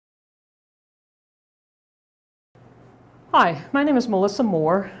Hi, my name is Melissa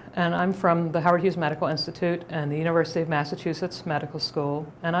Moore, and I'm from the Howard Hughes Medical Institute and the University of Massachusetts Medical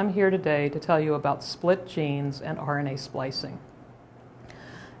School, and I'm here today to tell you about split genes and RNA splicing.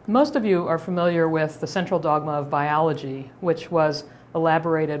 Most of you are familiar with the central dogma of biology, which was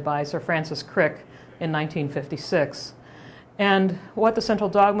elaborated by Sir Francis Crick in 1956. And what the central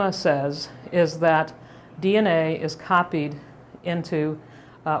dogma says is that DNA is copied into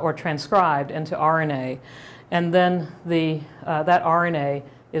or transcribed into RNA, and then that RNA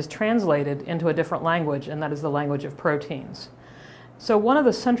is translated into a different language, and that is the language of proteins. So one of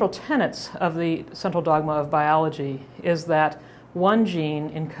the central tenets of the central dogma of biology is that one gene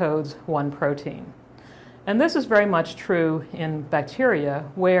encodes one protein. And this is very much true in bacteria,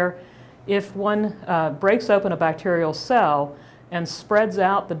 where if one breaks open a bacterial cell and spreads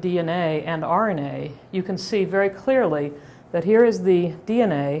out the DNA and RNA, you can see very clearly that here is the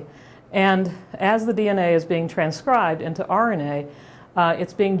DNA, and as the DNA is being transcribed into RNA,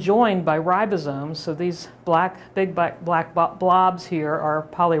 it's being joined by ribosomes. So these big black blobs here are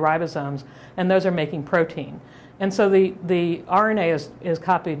polyribosomes, and those are making protein. And so the RNA is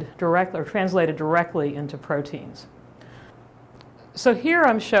copied directly or translated directly into proteins. So here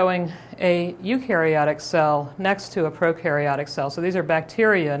I'm showing a eukaryotic cell next to a prokaryotic cell. So these are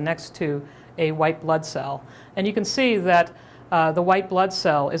bacteria next to a white blood cell. And you can see that the white blood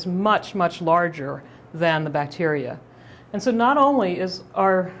cell is much, much larger than the bacteria. And so not only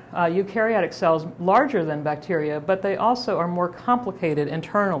are eukaryotic cells larger than bacteria, but they also are more complicated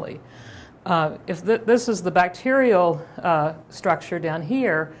internally. This is the bacterial structure down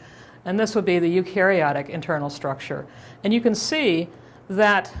here, and this would be the eukaryotic internal structure. And you can see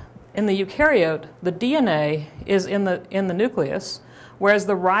that in the eukaryote, the DNA is in the nucleus, whereas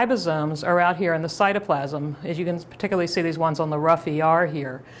the ribosomes are out here in the cytoplasm, as you can particularly see these ones on the rough ER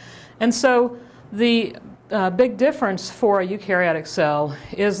here. And so the big difference for a eukaryotic cell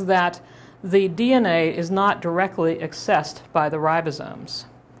is that the DNA is not directly accessed by the ribosomes.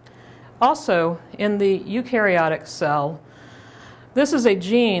 Also, in the eukaryotic cell, this is a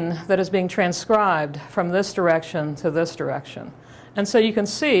gene that is being transcribed from this direction to this direction. And so you can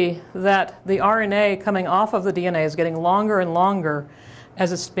see that the RNA coming off of the DNA is getting longer and longer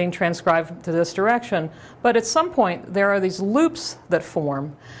as it's being transcribed to this direction. But at some point, there are these loops that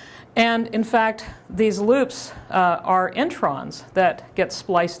form. And in fact, these loops are introns that get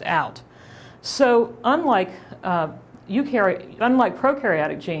spliced out. So unlike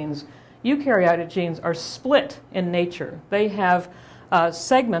prokaryotic genes, eukaryotic genes are split in nature. They have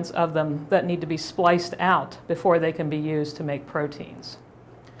segments of them that need to be spliced out before they can be used to make proteins.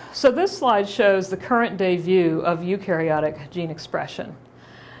 So this slide shows the current day view of eukaryotic gene expression.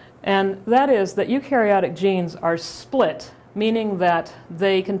 And that is that eukaryotic genes are split, meaning that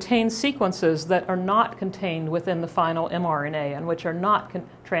they contain sequences that are not contained within the final mRNA and which are not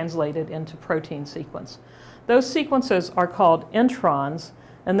translated into protein sequence. Those sequences are called introns,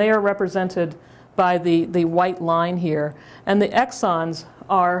 and they are represented by the white line here. And the exons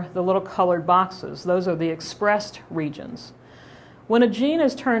are the little colored boxes. Those are the expressed regions. When a gene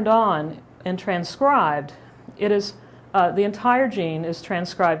is turned on and transcribed, the entire gene is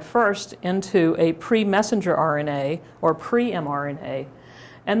transcribed first into a pre-messenger RNA or pre-mRNA.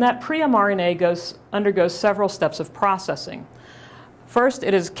 And that pre-mRNA undergoes several steps of processing. First,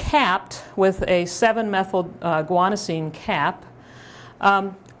 it is capped with a 7-methyl guanosine cap.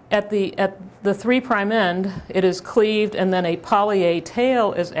 At the 3' end, it is cleaved, and then a poly-A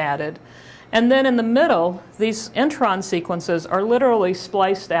tail is added. And then in the middle, these intron sequences are literally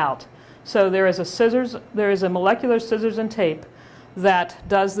spliced out. So there is a molecular scissors and tape that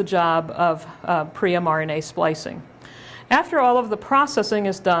does the job of pre-mRNA splicing. After all of the processing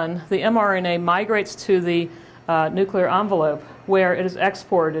is done, the mRNA migrates to the nuclear envelope, where it is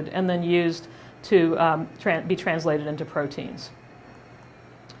exported and then used to be translated into proteins.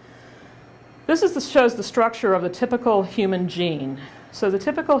 This shows the structure of the typical human gene. So the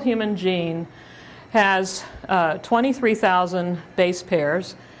typical human gene has 23,000 base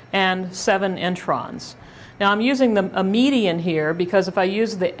pairs and 7 introns. Now I'm using a median here because if I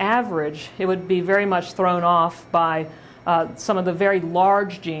use the average, it would be very much thrown off by some of the very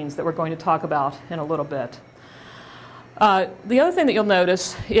large genes that we're going to talk about in a little bit. The other thing that you'll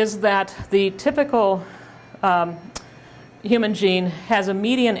notice is that the typical human gene has a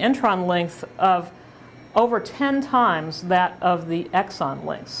median intron length of over 10 times that of the exon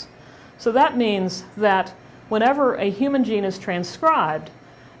lengths. So that means that whenever a human gene is transcribed,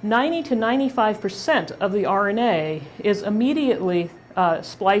 90 to 95% of the RNA is immediately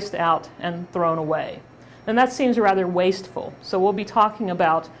spliced out and thrown away. And that seems rather wasteful. So we'll be talking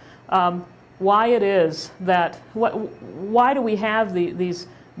about why it is that, why do we have these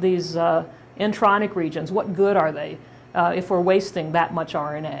intronic regions? What good are they if we're wasting that much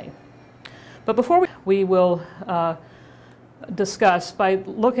RNA? But before we will discuss by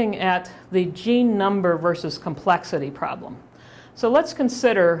looking at the gene number versus complexity problem. So let's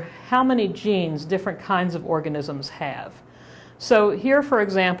consider how many genes different kinds of organisms have. So here, for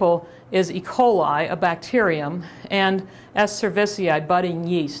example, is E. coli, a bacterium, and S. cerevisiae, budding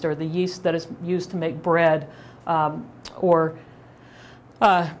yeast, or the yeast that is used to make bread or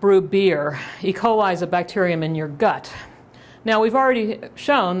brew beer. E. coli is a bacterium in your gut. Now, we've already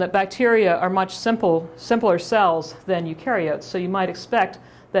shown that bacteria are much simpler cells than eukaryotes, so you might expect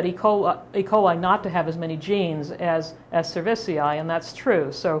that E. coli not to have as many genes as S. cerevisiae, and that's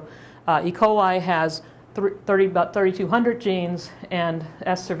true. So E. coli has about 3,200 genes, and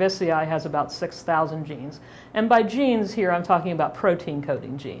S. cerevisiae has about 6,000 genes. And by genes here, I'm talking about protein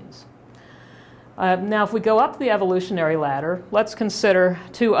coding genes. Now, if we go up the evolutionary ladder, let's consider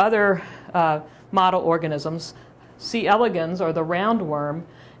two other model organisms, C. elegans, or the roundworm,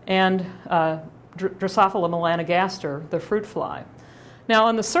 and Drosophila melanogaster, the fruit fly. Now,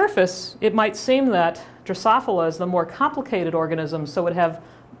 on the surface, it might seem that Drosophila is the more complicated organism, so it would have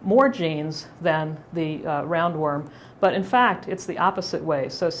more genes than the roundworm, but in fact, it's the opposite way.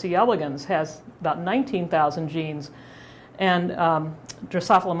 So C. elegans has about 19,000 genes, and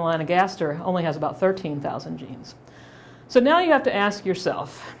Drosophila melanogaster only has about 13,000 genes. So now you have to ask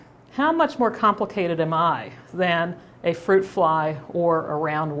yourself, how much more complicated am I than a fruit fly or a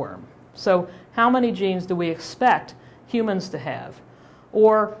roundworm? So how many genes do we expect humans to have?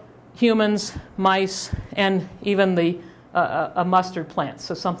 Or humans, mice, and even a mustard plant,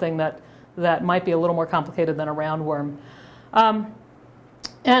 so something that might be a little more complicated than a roundworm.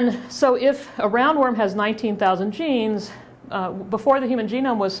 And so if a roundworm has 19,000 genes, before the human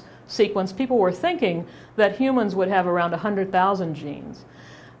genome was sequenced, people were thinking that humans would have around 100,000 genes.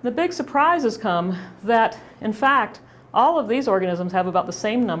 The big surprises come that, in fact, all of these organisms have about the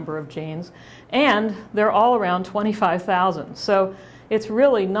same number of genes, and they're all around 25,000. So it's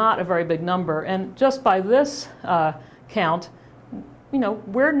really not a very big number. And just by this count, you know,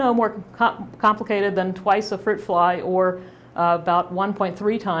 we're no more complicated than twice a fruit fly or about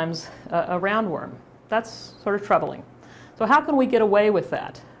 1.3 times a roundworm. That's sort of troubling. So how can we get away with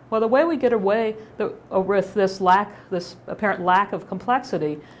that? Well, the way we get away with this apparent lack of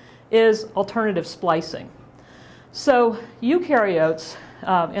complexity is alternative splicing. So eukaryotes,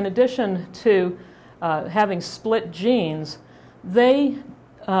 in addition to having split genes, they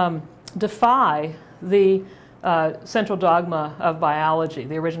defy the central dogma of biology,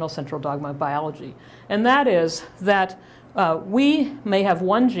 the original central dogma of biology. And that is that we may have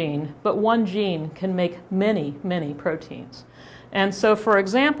one gene, but one gene can make many, many proteins. And so, for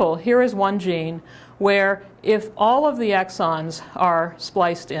example, here is one gene where if all of the exons are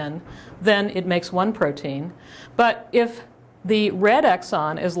spliced in, then it makes one protein. But if the red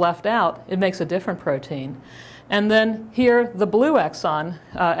exon is left out, it makes a different protein. And then here, the blue exon,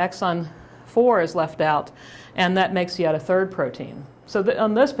 exon 4, is left out, and that makes yet a third protein. So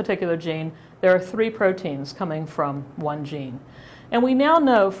on this particular gene, there are 3 proteins coming from one gene. And we now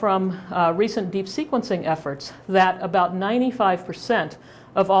know from recent deep sequencing efforts that about 95%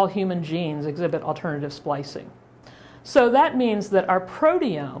 of all human genes exhibit alternative splicing. So that means that our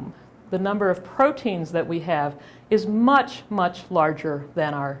proteome, the number of proteins that we have, is much, much larger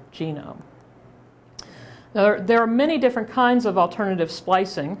than our genome. Now, there are many different kinds of alternative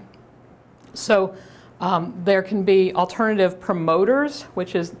splicing. So there can be alternative promoters,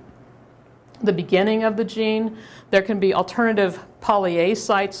 which is the beginning of the gene. There can be alternative polyase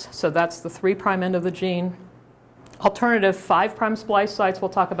sites, so that's the 3' end of the gene. Alternative 5' splice sites, we'll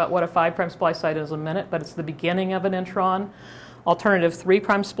talk about what a 5' splice site is in a minute, but it's the beginning of an intron. Alternative 3'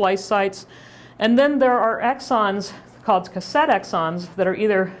 splice sites. And then there are exons called cassette exons that are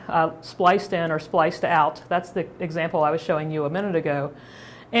either spliced in or spliced out. That's the example I was showing you a minute ago.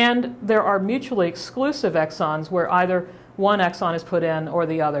 And there are mutually exclusive exons where either one exon is put in or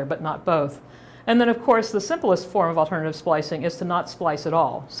the other, but not both. And then, of course, the simplest form of alternative splicing is to not splice at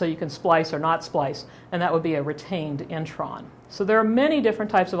all. So you can splice or not splice, and that would be a retained intron. So there are many different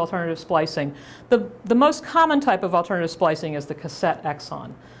types of alternative splicing. The most common type of alternative splicing is the cassette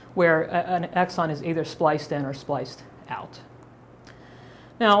exon, where an exon is either spliced in or spliced out.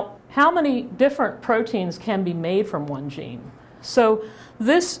 Now, how many different proteins can be made from one gene? So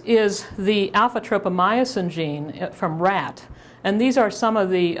this is the alpha-tropomyosin gene from rat. And these are some of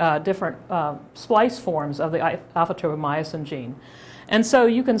the different splice forms of the alpha-tropomyosin gene. And so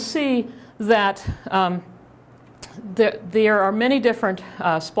you can see that there are many different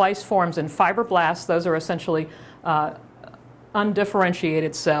splice forms in fibroblasts. Those are essentially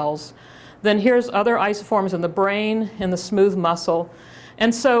undifferentiated cells. Then here's other isoforms in the brain, in the smooth muscle.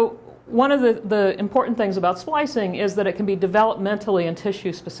 And so one of the important things about splicing is that it can be developmentally and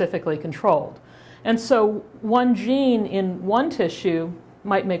tissue specifically controlled. And so one gene in one tissue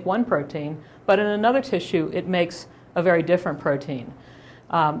might make one protein, but in another tissue it makes a very different protein.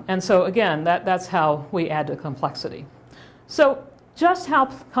 And so again, that's how we add to complexity. So just how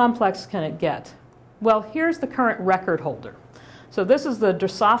complex can it get? Well, here's the current record holder. So this is the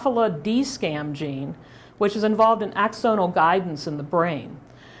Drosophila DSCAM gene, which is involved in axonal guidance in the brain.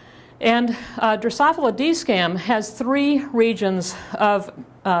 And Drosophila DSCAM has 3 regions of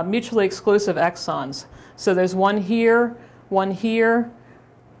mutually exclusive exons. So there's one here, one here,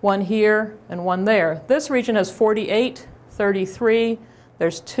 one here, and one there. This region has 48, 33,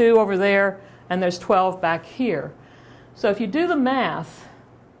 there's 2 over there, and there's 12 back here. So if you do the math,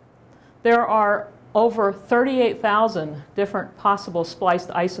 there are over 38,000 different possible spliced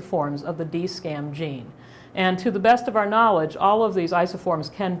isoforms of the DSCAM gene. And to the best of our knowledge, all of these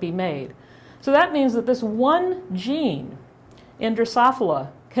isoforms can be made. So that means that this one gene in Drosophila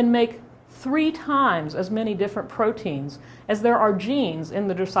can make 3 times as many different proteins as there are genes in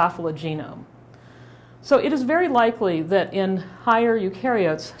the Drosophila genome. So it is very likely that in higher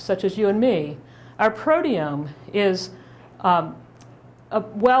eukaryotes, such as you and me, our proteome is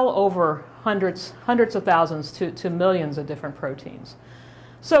well over hundreds of thousands to millions of different proteins.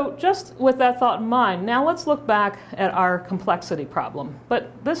 So just with that thought in mind, now let's look back at our complexity problem.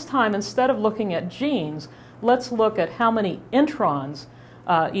 But this time, instead of looking at genes, let's look at how many introns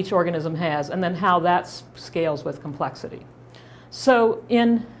each organism has, and then how that scales with complexity. So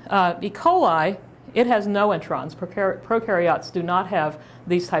in E. coli, it has no introns. Prokaryotes do not have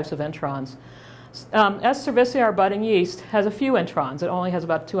these types of introns. S. cerevisiae, our budding yeast, has a few introns. It only has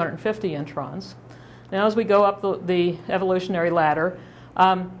about 250 introns. Now as we go up the evolutionary ladder,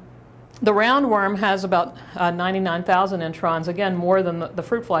 the roundworm has about 99,000 introns, again more than the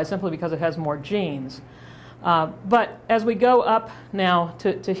fruit fly, simply because it has more genes. But as we go up now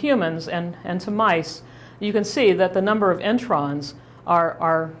to humans and to mice, you can see that the number of introns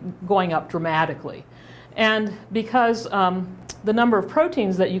are going up dramatically. And because the number of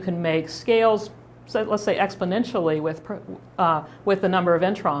proteins that you can make scales, so let's say exponentially with the number of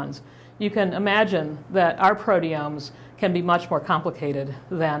introns, you can imagine that our proteomes can be much more complicated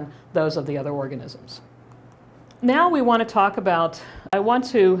than those of the other organisms. Now we want to talk about, I want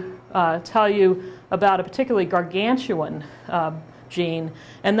to tell you about a particularly gargantuan gene,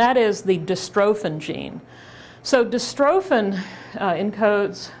 and that is the dystrophin gene. So dystrophin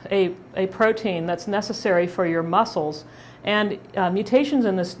encodes a protein that's necessary for your muscles, and mutations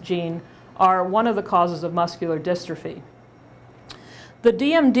in this gene are one of the causes of muscular dystrophy. The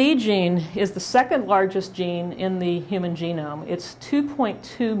DMD gene is the second largest gene in the human genome. It's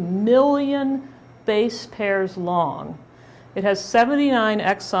 2.2 million base pairs long. It has 79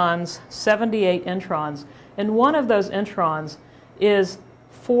 exons, 78 introns, and one of those introns is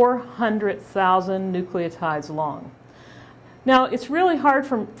 400,000 nucleotides long. Now, it's really hard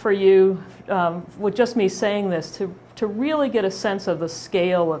for you, with just me saying this, to really get a sense of the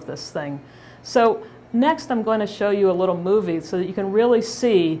scale of this thing. So next I'm going to show you a little movie so that you can really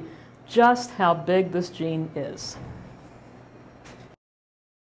see just how big this gene is.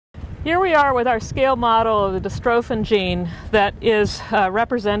 Here we are with our scale model of the dystrophin gene that is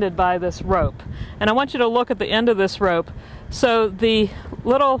represented by this rope. And I want you to look at the end of this rope. So the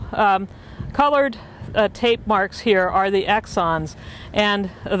little colored tape marks here are the exons,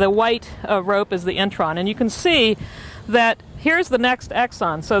 and the white rope is the intron. And you can see that here's the next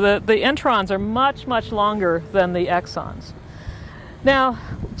exon. So the introns are much, much longer than the exons. Now,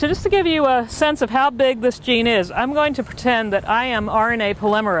 just to give you a sense of how big this gene is, I'm going to pretend that I am RNA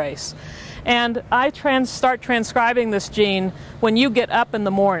polymerase. And I start transcribing this gene when you get up in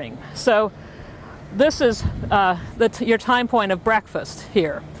the morning. So this is your time point of breakfast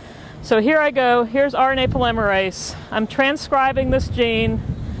here. So here I go. Here's RNA polymerase. I'm transcribing this gene.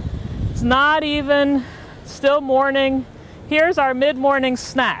 It's not even, still morning. Here's our mid-morning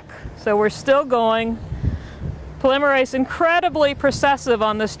snack. So we're still going. Polymerase incredibly processive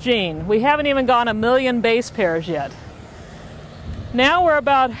on this gene. We haven't even gone 1 million base pairs yet. Now we're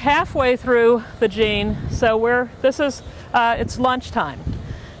about halfway through the gene, so it's lunchtime.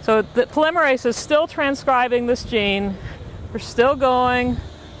 So the polymerase is still transcribing this gene. We're still going,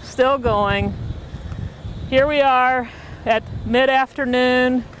 still going. Here we are at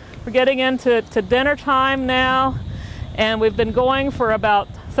mid-afternoon. We're getting into dinner time now, and we've been going for about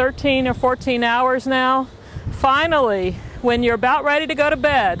 13 or 14 hours now. Finally, when you're about ready to go to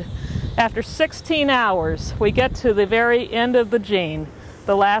bed, after 16 hours, we get to the very end of the gene,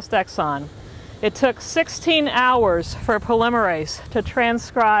 the last exon. It took 16 hours for polymerase to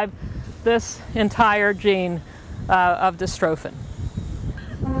transcribe this entire gene of dystrophin.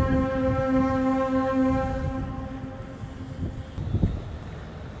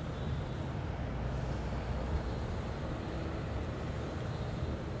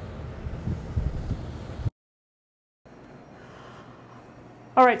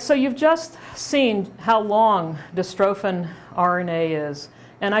 All right, so you've just seen how long dystrophin RNA is,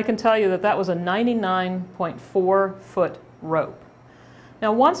 and I can tell you that that was a 99.4-foot rope.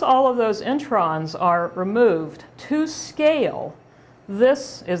 Now, once all of those introns are removed to scale,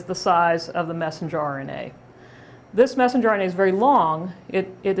 this is the size of the messenger RNA. This messenger RNA is very long.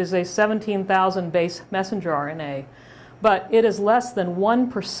 It is a 17,000 base messenger RNA, but it is less than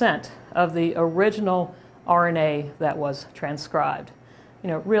 1% of the original RNA that was transcribed. You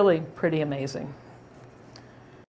know, really pretty amazing.